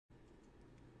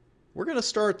We're going to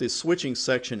start this switching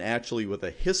section actually with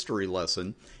a history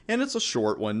lesson, and it's a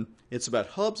short one. It's about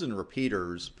hubs and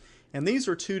repeaters, and these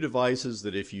are two devices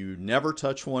that if you never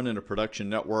touch one in a production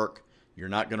network, you're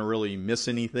not going to really miss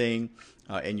anything,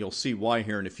 and you'll see why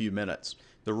here in a few minutes.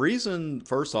 The reason,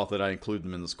 first off, that I include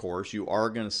them in this course, you are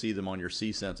going to see them on your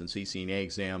CSENS and CCNA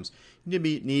exams. You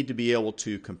need to be able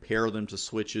to compare them to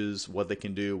switches, what they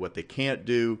can do, what they can't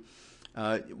do.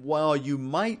 While you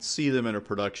might see them in a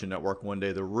production network one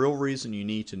day, the real reason you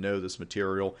need to know this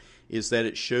material is that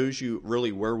it shows you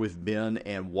really where we've been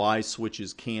and why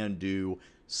switches can do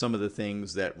some of the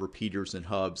things that repeaters and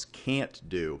hubs can't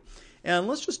do. And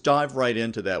let's just dive right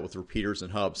into that with repeaters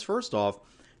and hubs. First off,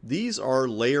 these are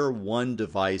layer 1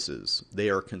 devices. They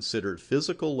are considered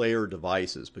physical layer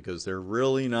devices because they're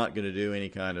really not going to do any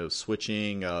kind of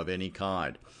switching of any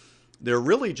kind. They're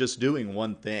really just doing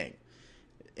one thing.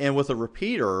 And with a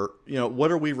repeater,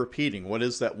 what are we repeating? What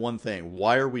is that one thing?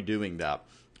 Why are we doing that?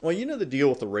 Well, you know the deal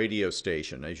with a radio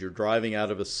station. As you're driving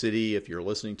out of a city, if you're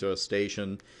listening to a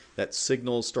station, that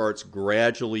signal starts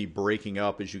gradually breaking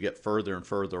up as you get further and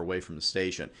further away from the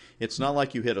station. It's not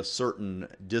like you hit a certain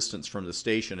distance from the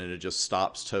station and it just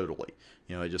stops totally.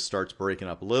 It just starts breaking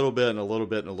up a little bit and a little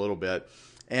bit and a little bit.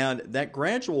 And that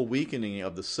gradual weakening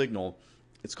of the signal,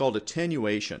 it's called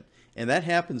attenuation. And that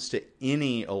happens to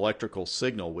any electrical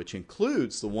signal, which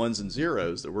includes the ones and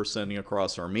zeros that we're sending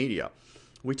across our media.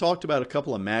 We talked about a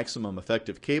couple of maximum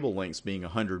effective cable lengths being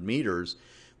 100 meters.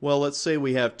 Well, let's say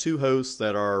we have two hosts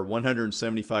that are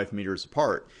 175 meters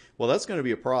apart. Well, that's going to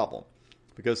be a problem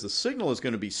because the signal is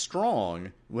going to be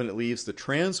strong when it leaves the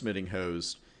transmitting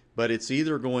host, but it's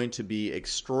either going to be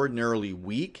extraordinarily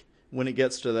weak when it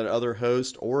gets to that other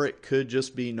host, or it could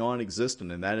just be non-existent.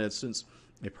 In that instance,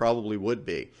 it probably would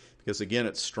be. Because again,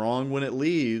 it's strong when it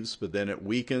leaves, but then it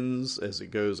weakens as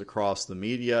it goes across the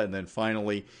media, and then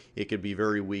finally it could be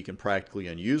very weak and practically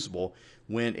unusable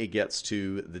when it gets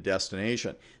to the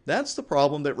destination. That's the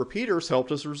problem that repeaters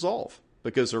helped us resolve,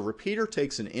 because a repeater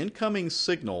takes an incoming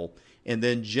signal and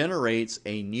then generates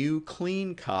a new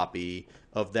clean copy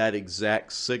of that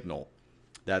exact signal.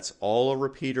 That's all a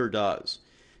repeater does.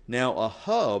 Now, a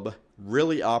hub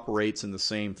really operates in the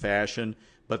same fashion,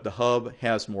 but the hub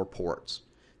has more ports.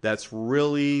 That's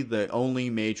really the only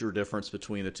major difference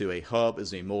between the two. A hub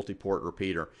is a multi-port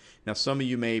repeater. Now, some of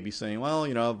you may be saying, well,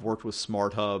 I've worked with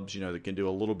smart hubs, that can do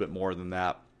a little bit more than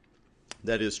that.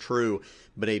 That is true,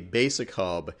 but a basic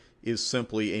hub is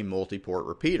simply a multi-port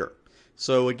repeater.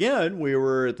 So again, we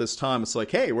were at this time, it's like,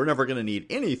 hey, we're never going to need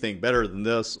anything better than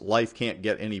this. Life can't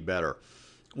get any better.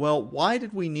 Well, why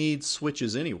did we need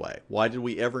switches anyway? Why did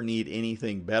we ever need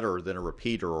anything better than a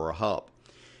repeater or a hub?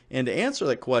 And to answer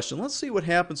that question, let's see what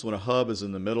happens when a hub is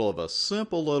in the middle of a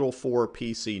simple little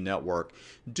 4PC network.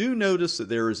 Do notice that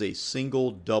there is a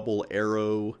single double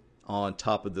arrow on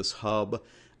top of this hub.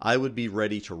 I would be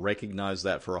ready to recognize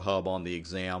that for a hub on the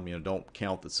exam. Don't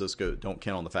count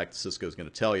on the fact that Cisco is going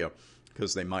to tell you,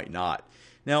 because they might not.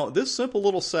 Now, this simple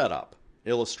little setup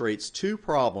illustrates two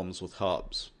problems with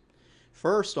hubs.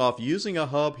 First off, using a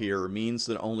hub here means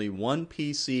that only one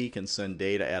PC can send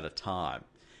data at a time.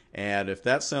 And if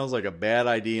that sounds like a bad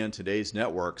idea in today's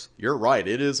networks, you're right,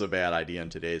 it is a bad idea in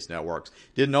today's networks.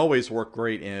 Didn't always work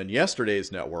great in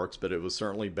yesterday's networks, but it was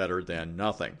certainly better than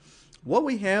nothing. What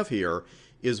we have here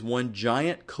is one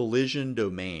giant collision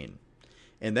domain.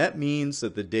 And that means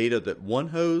that the data that one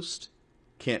host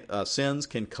sends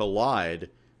can collide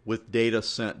with data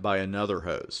sent by another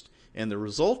host. And the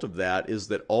result of that is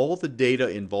that all the data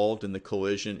involved in the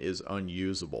collision is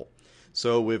unusable.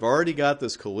 So we've already got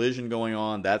this collision going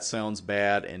on. That sounds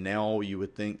bad, and now you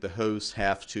would think the hosts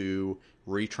have to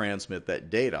retransmit that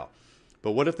data.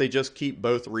 But what if they just keep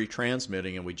both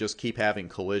retransmitting and we just keep having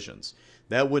collisions?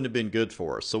 That wouldn't have been good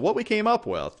for us. So what we came up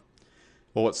with,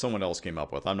 well, what someone else came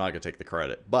up with, I'm not going to take the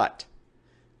credit, but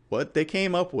what they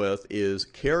came up with is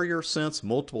carrier sense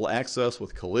multiple access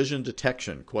with collision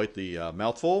detection. Quite the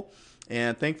mouthful.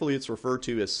 And thankfully it's referred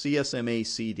to as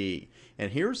CSMA-CD.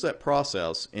 And here's that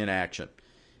process in action.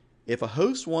 If a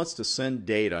host wants to send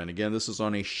data, and again this is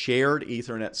on a shared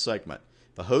Ethernet segment,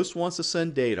 if a host wants to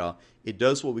send data, it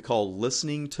does what we call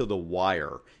listening to the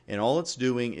wire. And all it's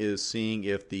doing is seeing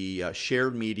if the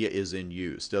shared media is in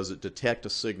use. Does it detect a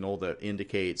signal that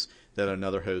indicates that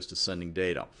another host is sending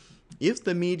data? If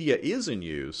the media is in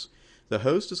use, the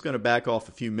host is going to back off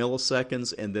a few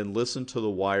milliseconds and then listen to the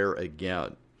wire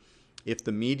again. If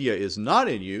the media is not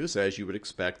in use, as you would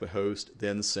expect, the host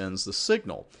then sends the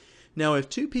signal. Now, if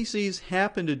two PCs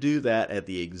happen to do that at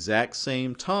the exact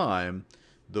same time,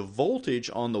 the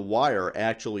voltage on the wire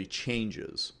actually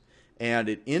changes. And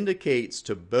it indicates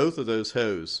to both of those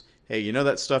hosts, hey, you know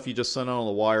that stuff you just sent out on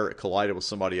the wire, it collided with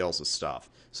somebody else's stuff.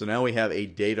 So now we have a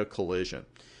data collision.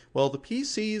 Well, the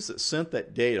PCs that sent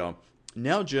that data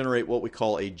now generate what we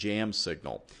call a jam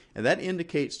signal. And that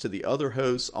indicates to the other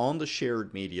hosts on the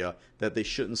shared media that they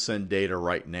shouldn't send data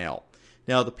right now.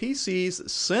 Now, the PCs that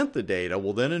sent the data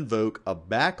will then invoke a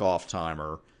back-off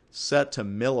timer set to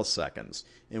milliseconds.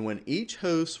 And when each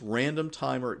host's random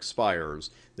timer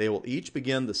expires, they will each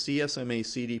begin the CSMA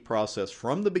CD process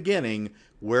from the beginning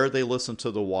where they listen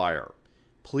to the wire.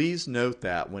 Please note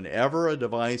that whenever a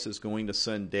device is going to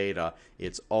send data,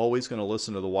 it's always going to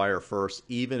listen to the wire first,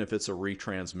 even if it's a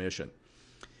retransmission.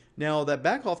 Now, that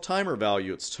back-off timer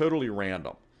value, it's totally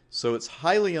random. So it's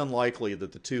highly unlikely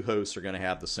that the two hosts are going to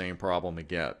have the same problem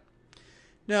again.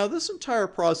 Now, this entire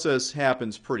process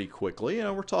happens pretty quickly.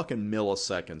 We're talking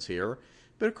milliseconds here.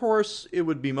 But of course, it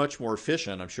would be much more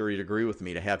efficient, I'm sure you'd agree with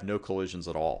me, to have no collisions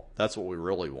at all. That's what we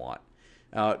really want.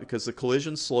 Because the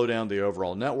collisions slow down the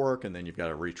overall network, and then you've got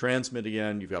to retransmit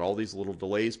again. You've got all these little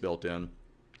delays built in.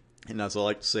 And as I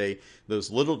like to say,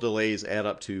 those little delays add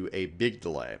up to a big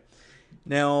delay.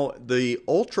 Now, the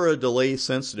ultra delay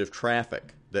sensitive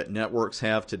traffic that networks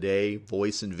have today,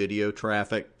 voice and video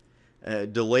traffic,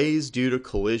 delays due to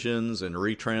collisions and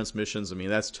retransmissions,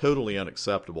 that's totally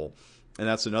unacceptable. And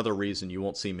that's another reason you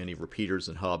won't see many repeaters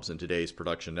and hubs in today's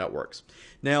production networks.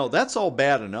 Now, that's all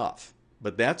bad enough,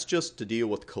 but that's just to deal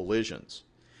with collisions.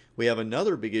 We have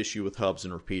another big issue with hubs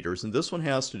and repeaters, and this one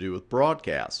has to do with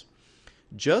broadcasts.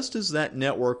 Just as that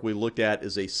network we looked at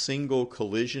is a single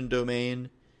collision domain,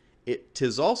 it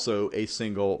is also a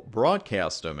single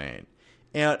broadcast domain.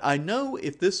 And I know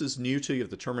if this is new to you, if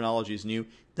the terminology is new,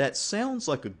 that sounds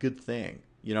like a good thing.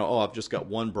 I've just got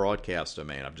one broadcast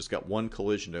domain. I've just got one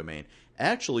collision domain.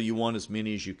 Actually, you want as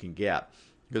many as you can get,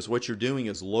 because what you're doing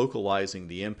is localizing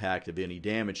the impact of any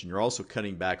damage, and you're also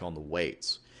cutting back on the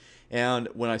waits. And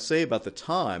when I say about the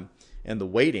time and the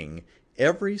waiting,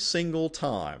 every single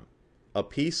time a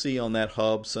PC on that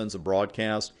hub sends a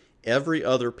broadcast, every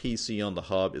other PC on the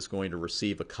hub is going to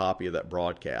receive a copy of that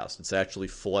broadcast. It's actually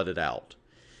flooded out,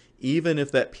 even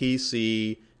if that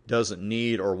PC doesn't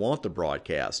need or want the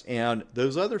broadcast. And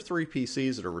those other three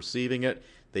PCs that are receiving it,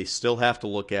 they still have to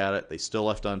look at it. They still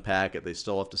have to unpack it. They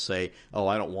still have to say, oh,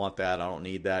 I don't want that. I don't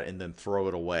need that, and then throw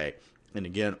it away. And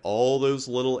again, all those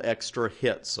little extra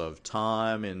hits of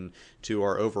time and to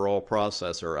our overall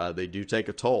processor, they do take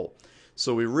a toll.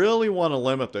 So we really want to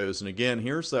limit those. And again,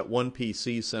 here's that one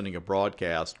PC sending a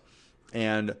broadcast,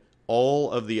 and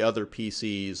all of the other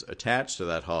PCs attached to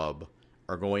that hub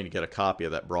are going to get a copy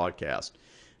of that broadcast.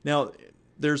 Now,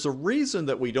 there's a reason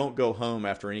that we don't go home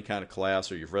after any kind of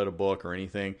class or you've read a book or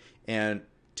anything and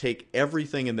take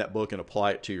everything in that book and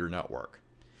apply it to your network.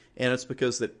 And it's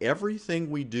because that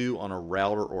everything we do on a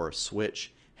router or a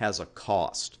switch has a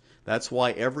cost. That's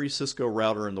why every Cisco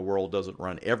router in the world doesn't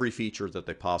run every feature that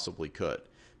they possibly could.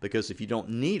 Because if you don't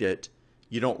need it,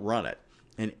 you don't run it.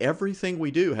 And everything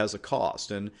we do has a cost.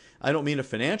 And I don't mean a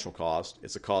financial cost.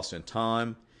 It's a cost in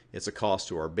time. It's a cost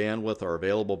to our bandwidth, our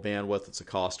available bandwidth. It's a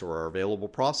cost to our available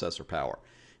processor power.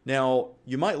 Now,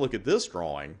 you might look at this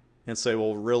drawing and say,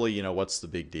 well, really, what's the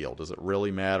big deal? Does it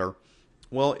really matter?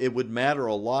 Well, it would matter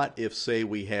a lot if, say,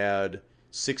 we had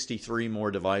 63 more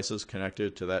devices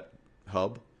connected to that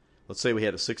hub. Let's say we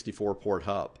had a 64-port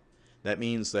hub. That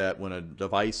means that when a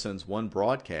device sends one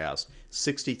broadcast,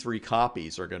 63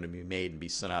 copies are going to be made and be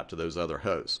sent out to those other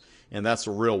hosts. And that's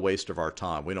a real waste of our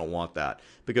time. We don't want that.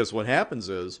 Because what happens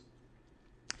is,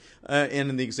 and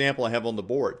in the example I have on the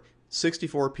board,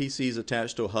 64 PCs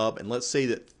attached to a hub, and let's say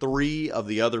that 3 of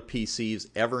the other PCs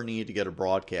ever need to get a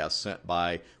broadcast sent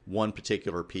by one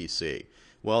particular PC.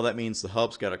 Well, that means the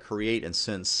hub's got to create and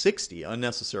send 60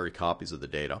 unnecessary copies of the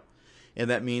data. And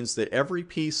that means that every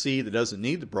PC that doesn't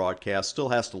need the broadcast still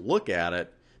has to look at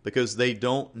it because they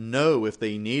don't know if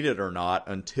they need it or not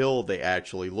until they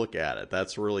actually look at it.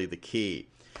 That's really the key.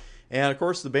 And of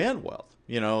course, the bandwidth.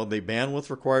 The bandwidth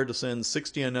required to send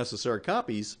 60 unnecessary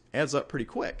copies adds up pretty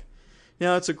quick.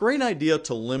 Now, it's a great idea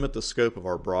to limit the scope of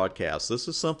our broadcasts. This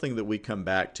is something that we come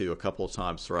back to a couple of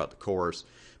times throughout the course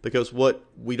because what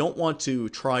we don't want to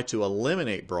try to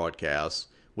eliminate broadcasts.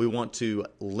 We want to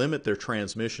limit their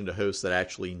transmission to hosts that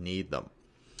actually need them.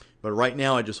 But right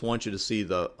now, I just want you to see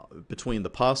between the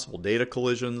possible data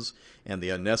collisions and the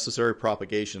unnecessary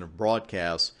propagation of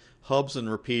broadcasts, hubs and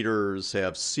repeaters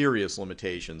have serious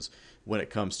limitations when it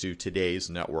comes to today's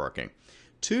networking.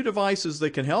 2 devices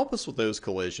that can help us with those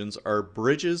collisions are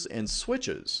bridges and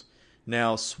switches.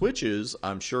 Now, switches,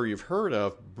 I'm sure you've heard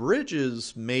of.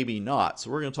 Bridges, maybe not.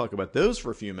 So we're going to talk about those for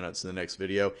a few minutes in the next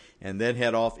video and then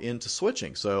head off into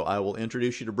switching. So I will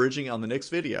introduce you to bridging on the next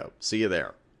video. See you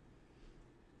there.